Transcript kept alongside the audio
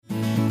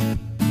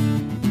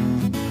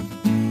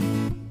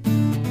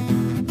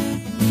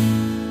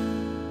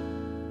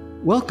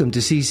Welcome to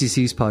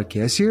CCC's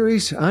podcast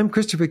series. I'm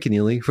Christopher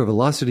Kenneally for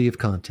Velocity of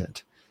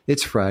Content.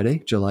 It's Friday,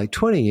 July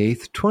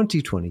 28th,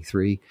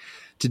 2023.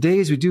 Today,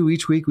 as we do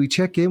each week, we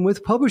check in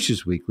with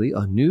Publishers Weekly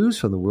on news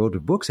from the world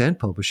of books and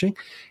publishing.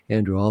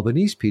 Andrew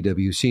Albanese,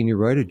 PW Senior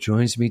Writer,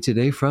 joins me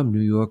today from New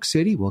York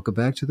City. Welcome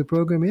back to the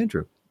program,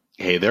 Andrew.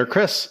 Hey there,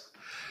 Chris.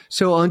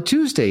 So on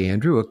Tuesday,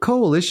 Andrew, a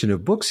coalition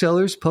of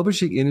booksellers,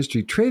 publishing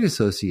industry trade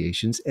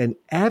associations, and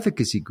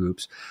advocacy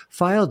groups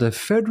filed a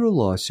federal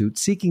lawsuit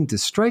seeking to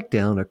strike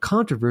down a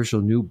controversial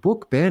new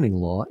book banning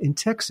law in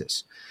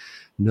Texas.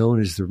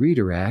 Known as the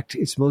Reader Act,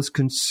 its most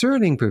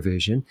concerning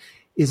provision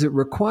is it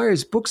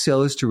requires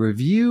booksellers to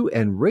review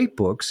and rate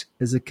books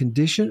as a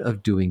condition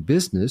of doing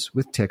business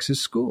with Texas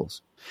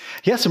schools.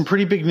 Yeah, some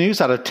pretty big news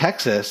out of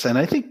Texas, and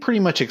I think pretty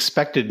much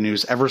expected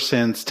news ever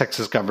since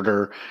Texas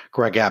Governor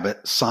Greg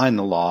Abbott signed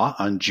the law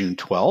on June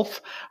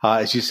 12th.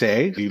 As you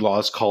say, the law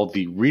is called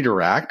the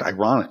Reader Act,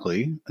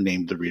 ironically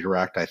named the Reader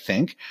Act, I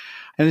think.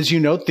 And as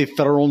you note, the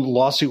federal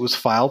lawsuit was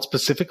filed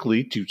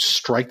specifically to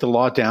strike the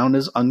law down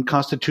as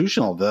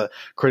unconstitutional. The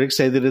critics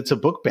say that it's a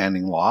book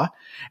banning law,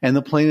 and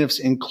the plaintiffs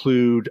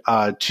include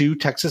two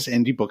Texas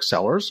indie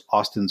booksellers,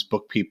 Austin's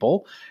Book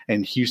People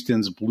and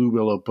Houston's Blue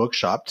Willow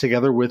Bookshop,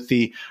 together with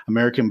the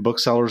American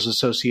Booksellers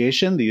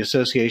Association, the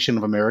Association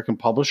of American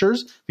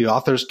Publishers, the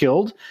Authors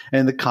Guild,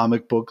 and the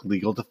Comic Book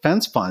Legal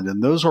Defense Fund.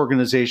 And those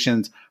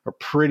organizations are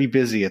pretty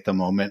busy at the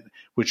moment,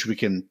 which we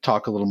can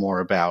talk a little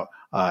more about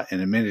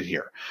in a minute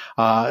here.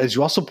 As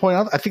you also point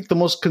out, I think the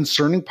most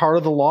concerning part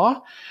of the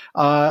law,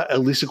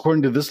 at least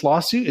according to this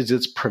lawsuit, is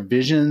its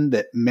provision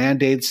that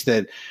mandates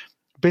that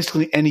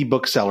basically any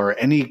bookseller,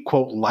 any,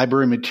 quote,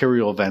 library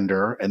material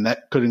vendor, and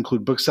that could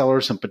include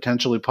booksellers and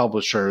potentially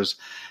publishers,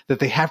 that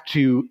they have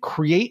to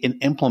create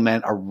and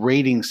implement a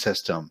rating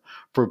system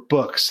for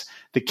books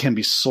that can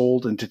be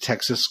sold into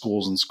Texas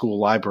schools and school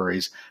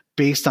libraries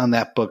based on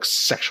that book's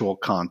sexual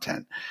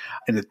content.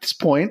 And at this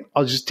point,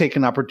 I'll just take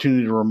an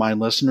opportunity to remind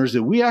listeners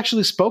that we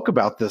actually spoke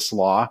about this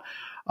law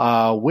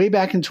way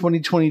back in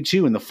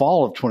 2022, in the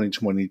fall of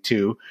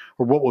 2022,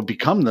 or what would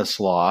become this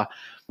law,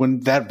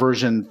 when that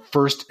version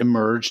first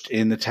emerged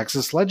in the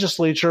Texas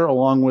legislature,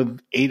 along with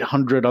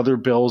 800 other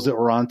bills that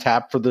were on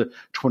tap for the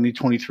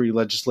 2023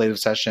 legislative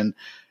session.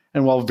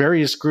 And while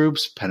various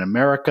groups, PEN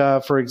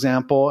America, for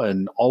example,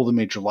 and all the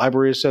major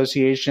library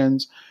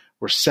associations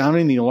were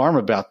sounding the alarm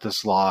about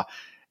this law,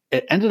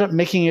 it ended up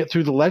making it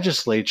through the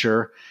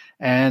legislature.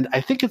 And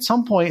I think at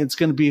some point it's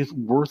going to be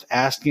worth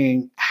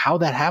asking how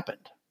that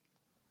happened.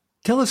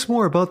 Tell us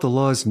more about the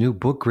law's new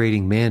book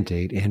rating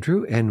mandate,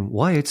 Andrew, and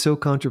why it's so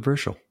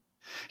controversial.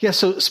 Yeah,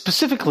 so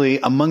specifically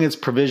among its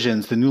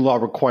provisions, the new law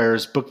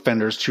requires book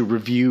vendors to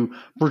review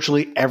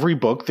virtually every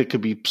book that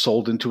could be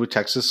sold into a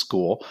Texas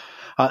school.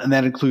 And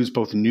that includes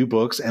both new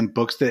books and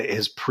books that it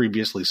has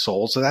previously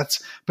sold. So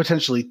that's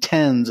potentially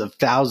tens of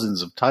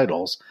thousands of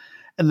titles.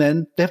 And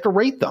then they have to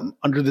rate them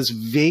under this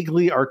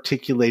vaguely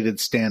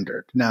articulated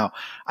standard. Now,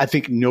 I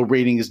think no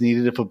rating is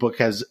needed if a book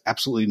has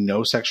absolutely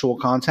no sexual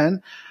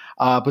content,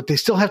 but they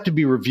still have to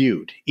be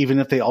reviewed, even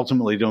if they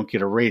ultimately don't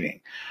get a rating.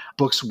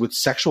 Books with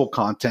sexual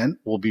content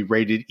will be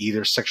rated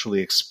either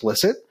sexually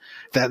explicit.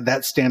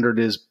 That standard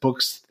is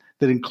books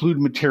that include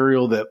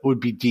material that would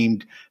be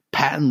deemed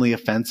patently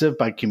offensive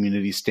by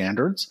community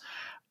standards,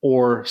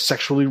 or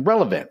sexually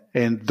relevant.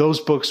 And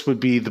those books would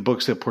be the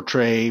books that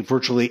portray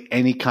virtually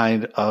any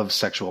kind of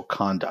sexual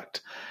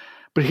conduct.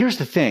 But here's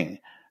the thing.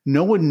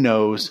 No one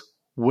knows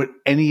what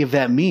any of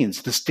that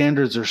means. The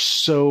standards are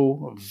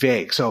so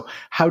vague. So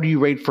how do you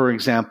rate, for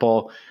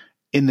example,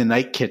 In the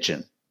Night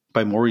Kitchen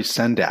by Maurice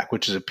Sendak,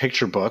 which is a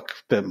picture book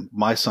that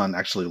my son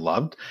actually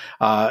loved.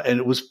 And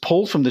it was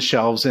pulled from the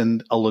shelves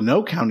in a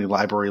Lanoe County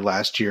library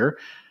last year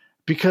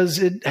because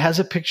it has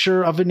a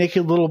picture of a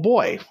naked little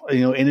boy,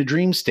 in a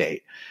dream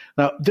state.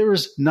 Now, there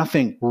is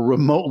nothing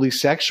remotely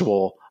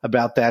sexual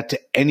about that to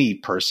any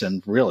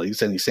person, really,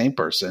 any sane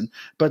person.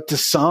 But to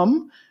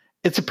some,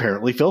 it's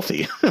apparently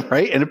filthy,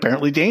 right? And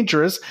apparently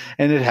dangerous,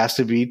 and it has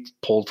to be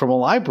pulled from a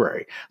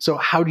library. So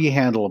how do you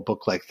handle a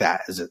book like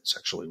that? Is it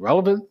sexually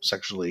relevant,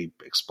 sexually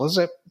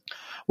explicit?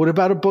 What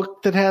about a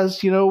book that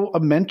has, a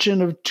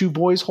mention of two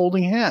boys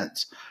holding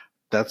hands?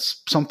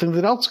 That's something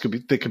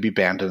that could be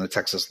banned in a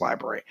Texas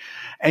library.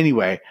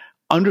 Anyway,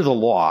 under the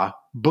law,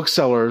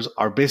 booksellers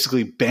are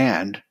basically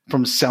banned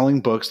from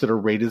selling books that are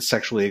rated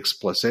sexually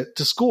explicit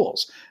to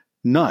schools.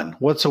 None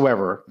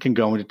whatsoever can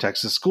go into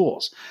Texas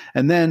schools.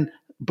 And then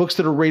books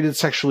that are rated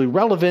sexually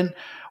relevant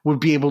would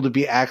be able to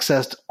be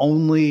accessed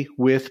only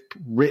with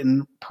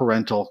written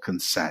parental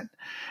consent.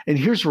 And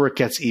here's where it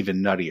gets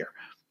even nuttier.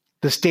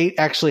 The state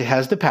actually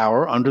has the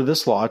power under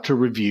this law to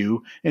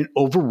review and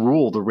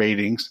overrule the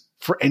ratings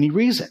for any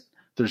reason.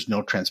 There's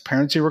no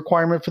transparency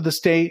requirement for the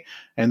state,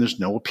 and there's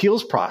no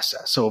appeals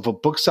process. So if a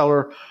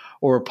bookseller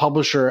or a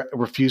publisher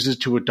refuses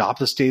to adopt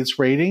the state's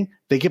rating,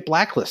 they get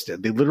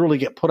blacklisted. They literally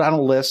get put on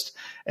a list,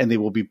 and they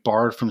will be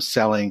barred from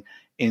selling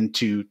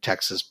into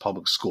Texas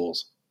public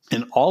schools.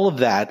 And all of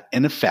that,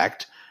 in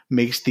effect,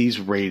 makes these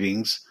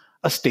ratings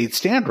a state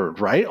standard,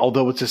 right?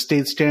 Although it's a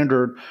state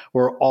standard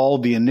where all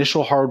the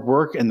initial hard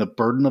work and the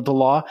burden of the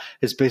law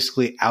is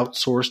basically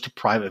outsourced to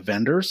private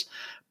vendors.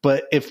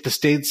 But if the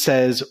state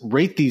says,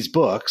 rate these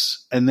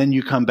books, and then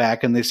you come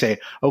back and they say,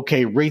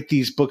 okay, rate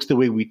these books the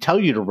way we tell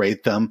you to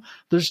rate them,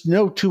 there's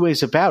no two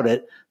ways about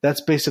it.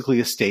 That's basically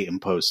a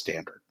state-imposed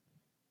standard.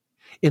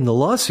 In the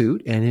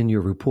lawsuit and in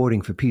your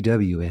reporting for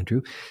PW,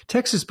 Andrew,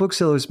 Texas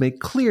booksellers make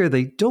clear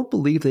they don't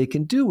believe they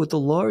can do what the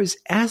law is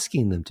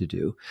asking them to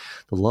do.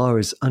 The law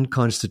is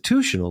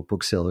unconstitutional,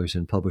 booksellers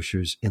and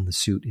publishers in the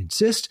suit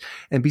insist,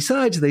 and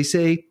besides, they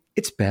say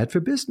it's bad for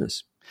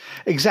business.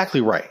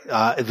 Exactly right.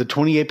 The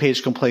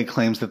 28-page complaint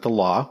claims that the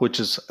law, which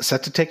is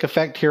set to take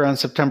effect here on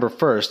September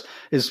 1st,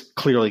 is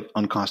clearly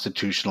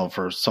unconstitutional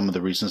for some of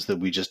the reasons that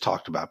we just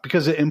talked about,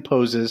 because it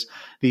imposes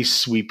these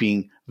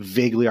sweeping,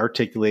 vaguely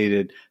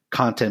articulated,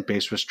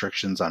 content-based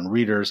restrictions on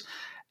readers,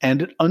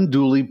 and it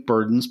unduly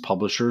burdens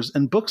publishers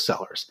and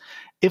booksellers.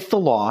 If the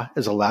law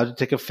is allowed to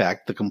take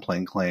effect, the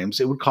complaint claims,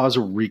 it would cause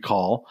a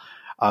recall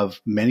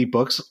of many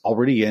books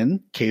already in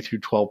K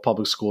through 12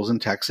 public schools in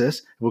Texas.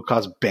 It would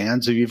cause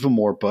bans of even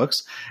more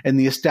books, and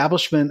the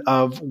establishment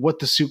of what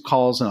the suit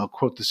calls, and I'll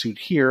quote the suit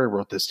here, I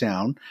wrote this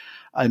down,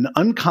 an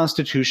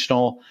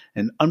unconstitutional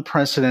and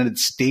unprecedented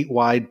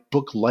statewide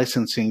book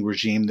licensing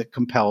regime that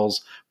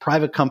compels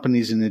private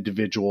companies and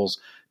individuals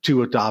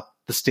to adopt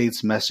the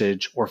state's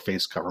message or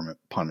face government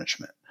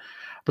punishment.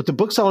 But the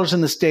booksellers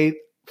in the state,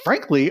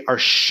 frankly, are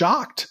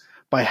shocked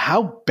by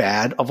how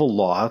bad of a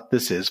law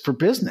this is for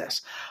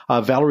business.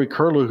 Valerie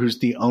Curler, who's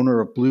the owner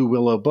of Blue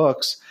Willow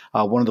Books,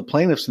 one of the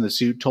plaintiffs in the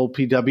suit, told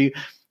PW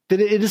that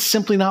it is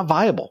simply not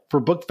viable for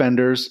book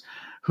vendors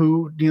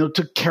who,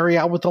 to carry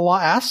out what the law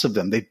asks of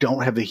them. They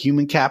don't have the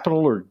human capital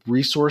or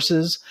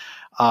resources.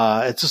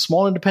 It's a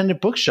small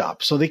independent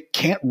bookshop, so they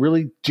can't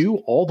really do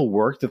all the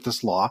work that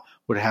this law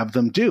would have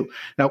them do.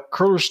 Now,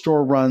 Curler's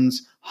store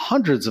runs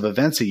hundreds of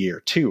events a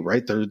year too,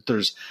 right?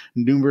 There's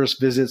numerous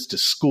visits to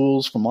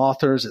schools from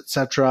authors,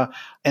 etc.,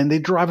 and they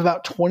derive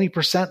about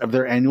 20% of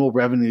their annual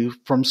revenue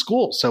from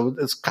schools. So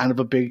it's kind of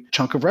a big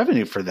chunk of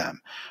revenue for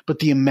them. But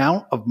the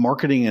amount of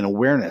marketing and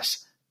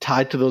awareness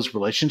tied to those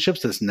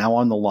relationships that's now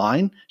on the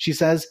line, she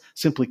says,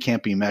 simply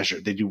can't be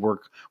measured. They do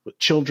work with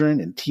children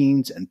and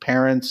teens and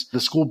parents. The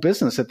school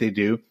business that they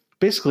do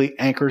basically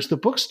anchors the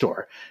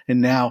bookstore.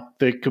 And now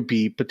they could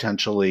be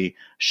potentially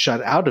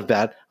shut out of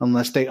that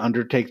unless they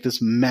undertake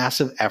this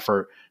massive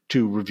effort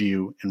to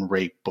review and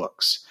rate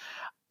books.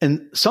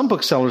 And some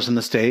booksellers in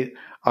the state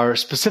are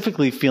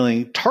specifically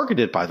feeling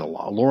targeted by the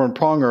law. Lauren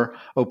Pronger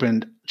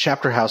opened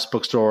Chapter House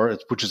Bookstore,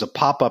 which is a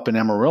pop-up in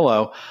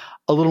Amarillo,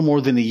 a little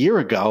more than a year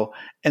ago.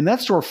 And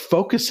that store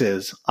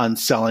focuses on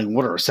selling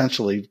what are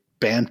essentially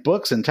banned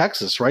books in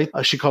Texas, right?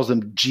 She calls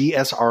them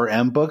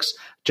GSRM books,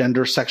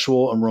 gender,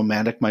 sexual, and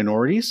romantic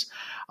minorities.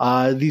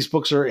 These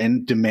books are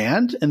in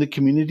demand in the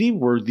community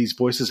where these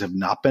voices have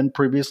not been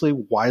previously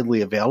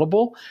widely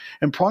available.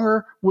 And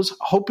Pronger was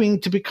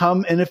hoping to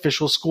become an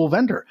official school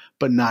vendor,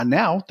 but not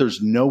now.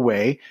 There's no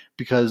way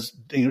because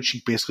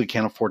she basically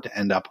can't afford to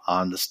end up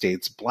on the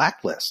state's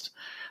blacklist.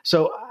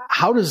 So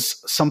how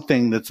does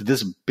something that's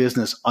this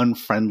business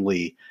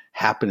unfriendly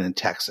happen in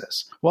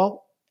Texas?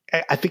 Well,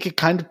 I think it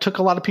kind of took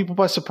a lot of people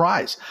by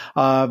surprise.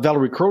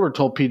 Valerie Curler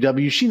told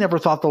PW she never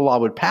thought the law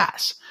would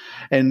pass.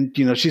 And,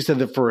 she said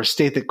that for a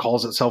state that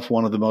calls itself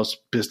one of the most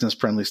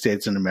business-friendly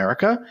states in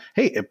America,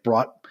 hey, it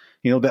brought,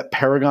 that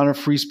paragon of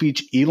free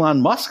speech,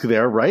 Elon Musk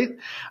there, right?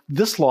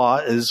 This law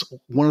is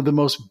one of the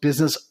most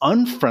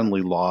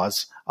business-unfriendly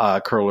laws,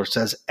 Curler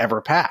says,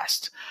 ever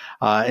passed.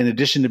 In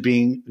addition to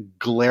being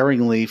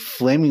glaringly,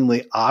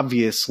 flamingly,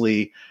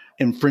 obviously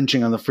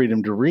infringing on the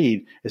freedom to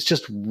read, it's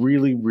just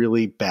really,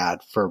 really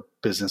bad for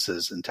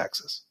businesses in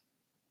Texas.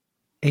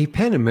 A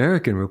PEN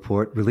American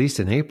report released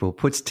in April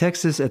puts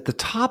Texas at the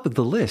top of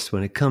the list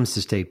when it comes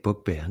to state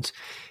book bans.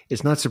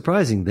 It's not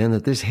surprising, then,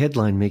 that this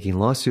headline-making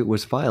lawsuit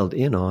was filed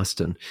in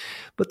Austin.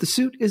 But the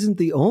suit isn't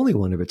the only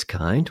one of its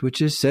kind,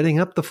 which is setting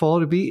up the fall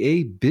to be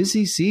a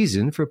busy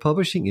season for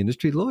publishing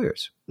industry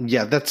lawyers.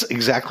 Yeah, that's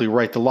exactly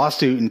right. The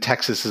lawsuit in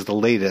Texas is the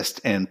latest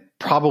and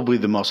probably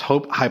the most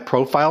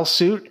high-profile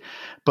suit.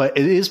 But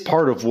it is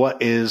part of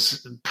what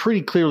is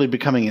pretty clearly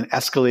becoming an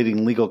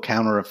escalating legal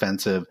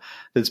counteroffensive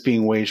that's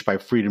being waged by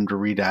freedom to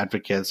read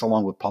advocates,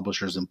 along with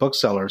publishers and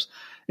booksellers,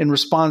 in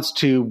response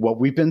to what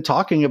we've been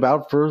talking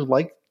about for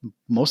like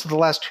most of the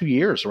last 2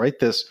 years, right?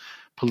 This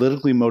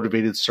politically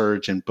motivated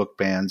surge in book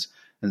bans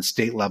and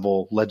state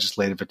level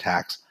legislative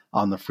attacks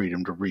on the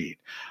freedom to read.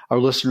 Our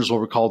listeners will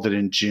recall that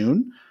in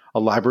June, a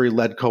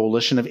library-led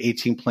coalition of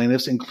 18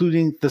 plaintiffs,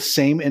 including the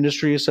same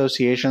industry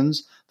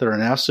associations that are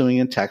now suing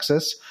in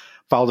Texas,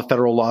 filed a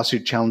federal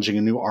lawsuit challenging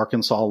a new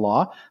Arkansas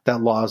law. That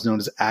law is known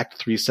as Act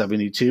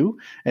 372,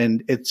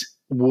 and it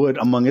would,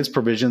 among its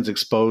provisions,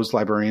 expose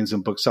librarians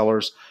and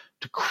booksellers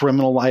to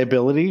criminal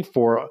liability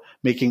for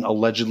making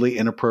allegedly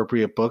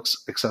inappropriate books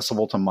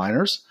accessible to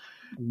minors.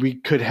 we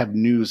could have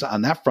news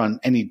on that front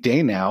any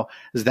day now,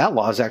 as that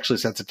law is actually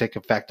set to take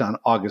effect on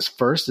August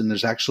 1st. And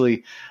there's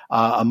actually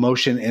a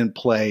motion in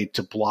play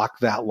to block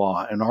that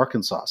law in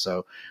Arkansas.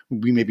 So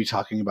we may be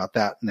talking about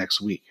that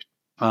next week.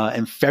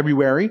 In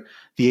February,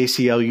 the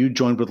ACLU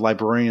joined with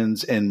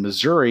librarians in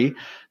Missouri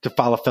to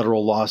file a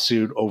federal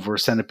lawsuit over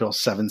Senate Bill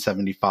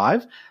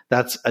 775.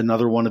 That's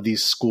another one of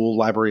these school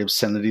library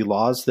obscenity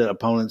laws that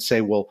opponents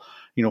say will,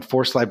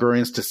 force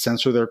librarians to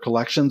censor their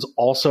collections,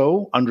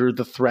 also under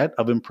the threat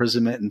of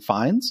imprisonment and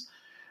fines.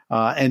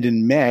 And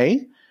in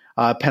May,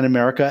 PEN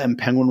America and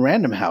Penguin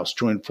Random House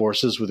joined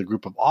forces with a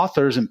group of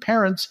authors and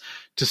parents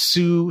to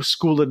sue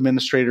school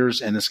administrators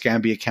in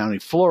Escambia County,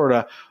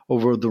 Florida,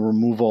 over the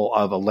removal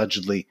of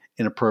allegedly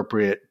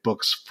inappropriate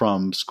books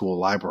from school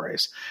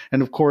libraries.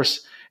 And of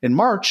course, in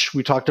March,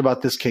 we talked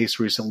about this case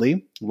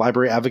recently.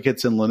 Library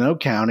advocates in Lanoe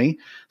County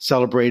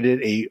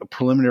celebrated a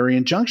preliminary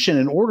injunction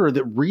in order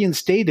that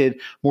reinstated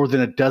more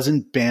than a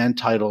dozen banned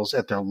titles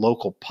at their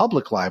local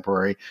public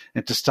library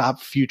and to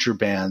stop future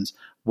bans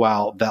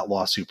while that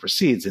lawsuit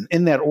proceeds. And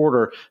in that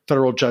order,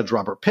 federal judge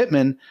Robert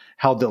Pittman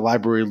held that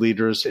library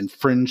leaders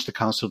infringed the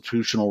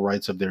constitutional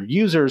rights of their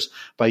users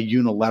by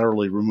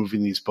unilaterally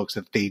removing these books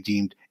that they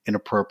deemed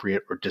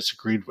inappropriate or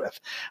disagreed with.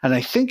 And I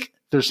think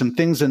there's some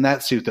things in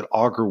that suit that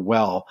augur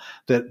well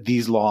that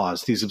these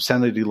laws, these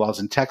obscenity laws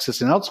in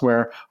Texas and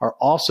elsewhere, are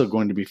also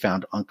going to be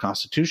found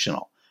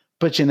unconstitutional.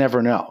 But you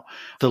never know.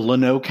 The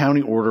Lanoe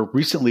County order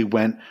recently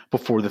went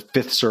before the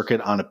Fifth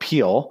Circuit on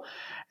appeal.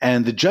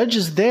 And the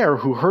judges there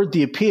who heard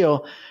the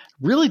appeal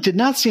really did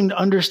not seem to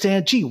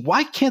understand,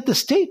 why can't the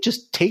state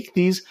just take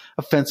these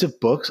offensive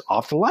books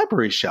off the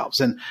library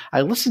shelves? And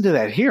I listened to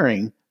that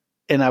hearing,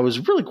 and I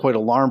was really quite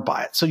alarmed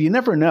by it. So you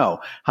never know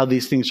how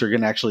these things are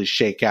going to actually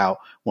shake out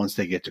once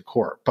they get to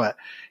court. But,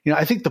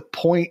 I think the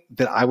point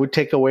that I would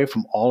take away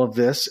from all of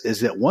this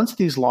is that once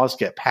these laws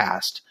get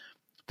passed,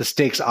 the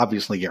stakes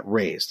obviously get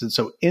raised. And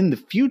so in the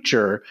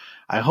future,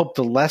 I hope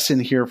the lesson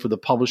here for the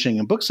publishing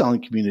and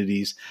bookselling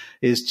communities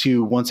is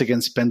to once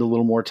again spend a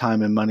little more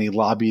time and money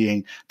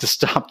lobbying to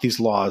stop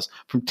these laws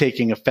from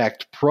taking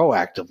effect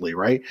proactively,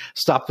 right?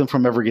 Stop them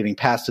from ever getting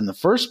passed in the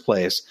first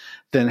place,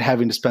 than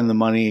having to spend the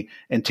money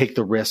and take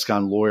the risk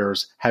on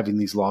lawyers having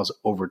these laws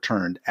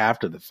overturned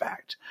after the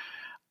fact.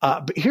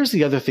 But here's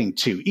the other thing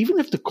too. Even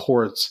if the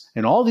courts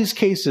in all these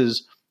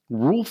cases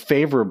rule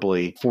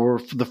favorably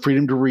for the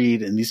freedom to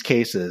read in these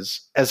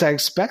cases, as I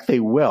expect they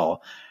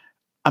will,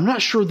 I'm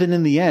not sure that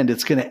in the end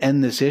it's going to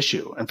end this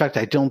issue. In fact,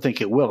 I don't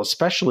think it will,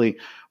 especially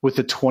with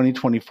the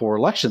 2024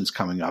 elections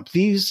coming up.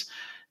 These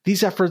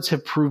efforts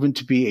have proven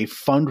to be a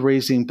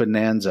fundraising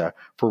bonanza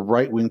for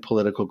right-wing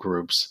political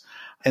groups,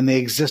 and they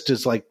exist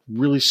as like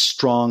really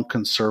strong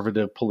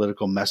conservative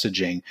political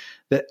messaging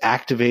that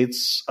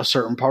activates a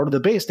certain part of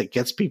the base that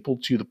gets people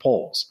to the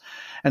polls.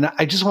 And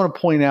I just want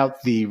to point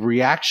out the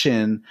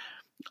reaction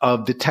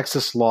of the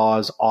Texas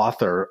Law's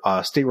author,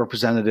 a state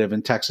representative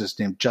in Texas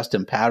named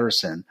Justin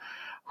Patterson,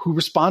 who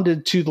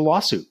responded to the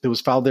lawsuit that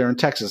was filed there in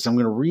Texas. I'm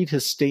going to read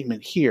his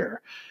statement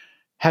here.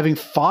 Having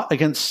fought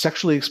against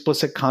sexually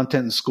explicit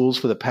content in schools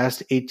for the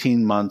past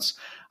 18 months,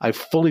 I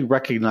fully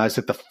recognize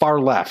that the far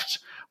left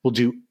will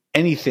do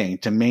anything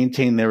to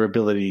maintain their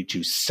ability to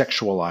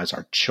sexualize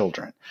our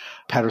children.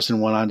 Patterson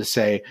went on to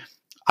say,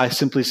 I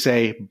simply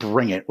say,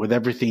 bring it with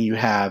everything you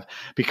have,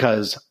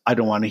 because I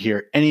don't want to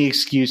hear any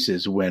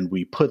excuses when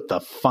we put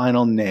the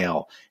final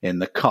nail in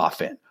the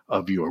coffin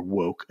of your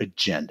woke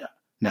agenda.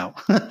 Now,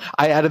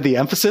 I added the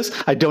emphasis.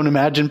 I don't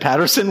imagine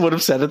Patterson would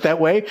have said it that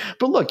way.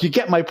 But look, you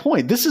get my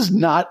point. This is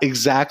not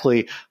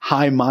exactly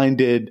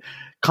high-minded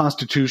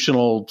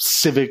constitutional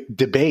civic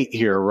debate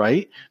here,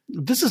 right?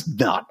 This is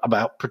not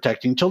about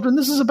protecting children.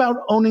 This is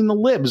about owning the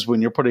libs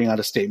when you're putting out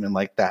a statement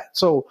like that.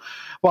 So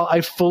while I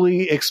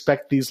fully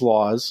expect these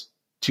laws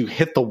to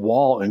hit the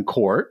wall in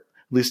court,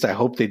 at least I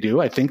hope they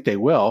do, I think they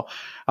will,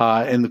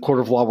 in the court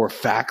of law where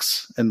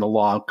facts and the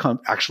law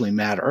actually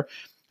matter,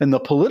 in the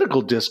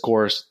political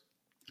discourse,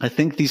 I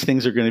think these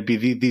things are going to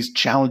be, these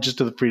challenges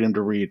to the freedom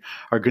to read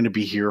are going to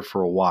be here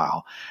for a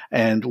while.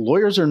 And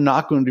lawyers are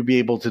not going to be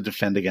able to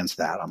defend against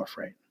that, I'm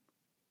afraid.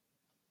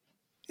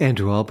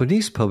 Andrew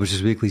Albanese,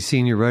 Publishers Weekly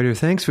senior writer,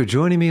 thanks for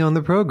joining me on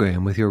the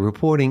program with your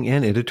reporting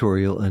and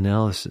editorial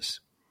analysis.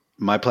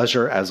 My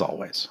pleasure, as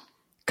always.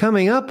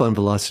 Coming up on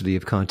Velocity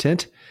of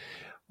Content,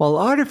 while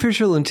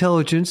artificial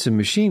intelligence and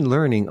machine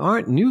learning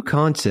aren't new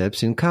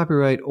concepts in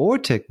copyright or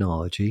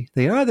technology,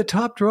 they are the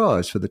top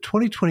draws for the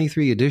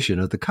 2023 edition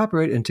of the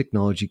Copyright and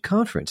Technology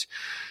Conference,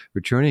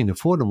 returning to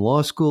Fordham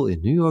Law School in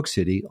New York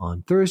City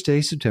on Thursday,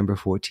 September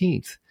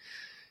 14th.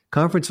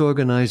 Conference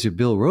organizer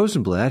Bill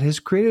Rosenblatt has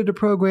created a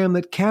program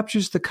that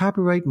captures the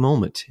copyright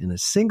moment in a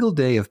single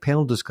day of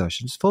panel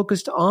discussions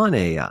focused on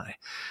AI,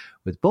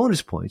 with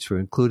bonus points for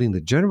including the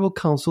General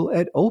Counsel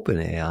at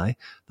OpenAI,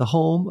 the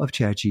home of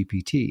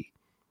ChatGPT.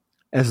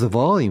 As the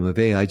volume of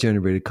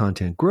AI-generated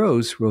content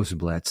grows,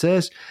 Rosenblatt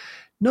says,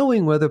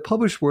 knowing whether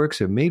published works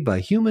are made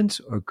by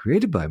humans or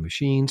created by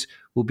machines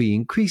will be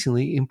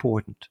increasingly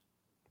important.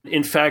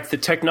 In fact, the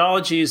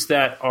technologies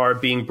that are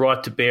being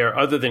brought to bear,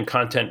 other than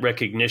content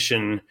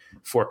recognition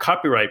for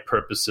copyright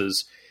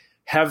purposes,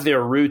 have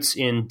their roots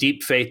in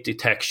deepfake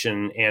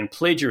detection and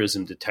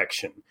plagiarism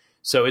detection.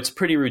 So it's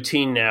pretty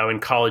routine now in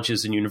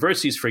colleges and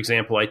universities. For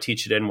example, I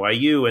teach at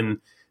NYU, and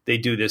they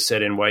do this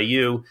at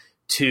NYU,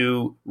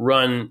 to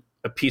run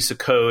a piece of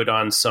code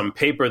on some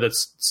paper that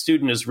the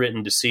student has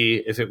written to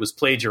see if it was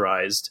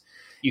plagiarized.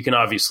 You can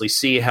obviously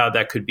see how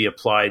that could be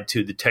applied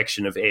to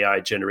detection of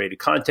AI-generated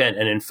content.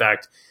 And in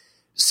fact,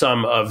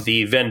 some of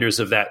the vendors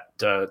of that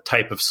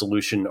type of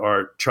solution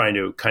are trying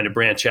to kind of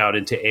branch out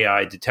into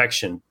AI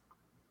detection.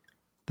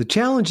 The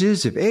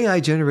challenges of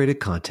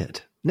AI-generated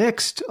content.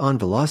 Next on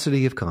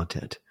Velocity of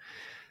Content.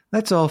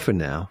 That's all for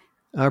now.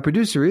 Our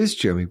producer is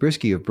Jeremy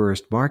Brisky of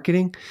Burst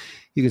Marketing.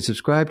 You can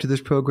subscribe to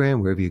this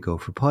program wherever you go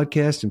for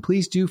podcasts, and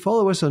please do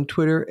follow us on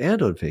Twitter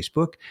and on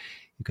Facebook.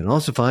 You can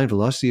also find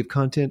Velocity of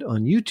Content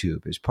on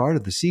YouTube as part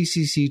of the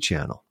CCC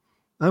channel.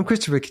 I'm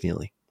Christopher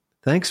Keneally.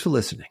 Thanks for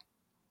listening.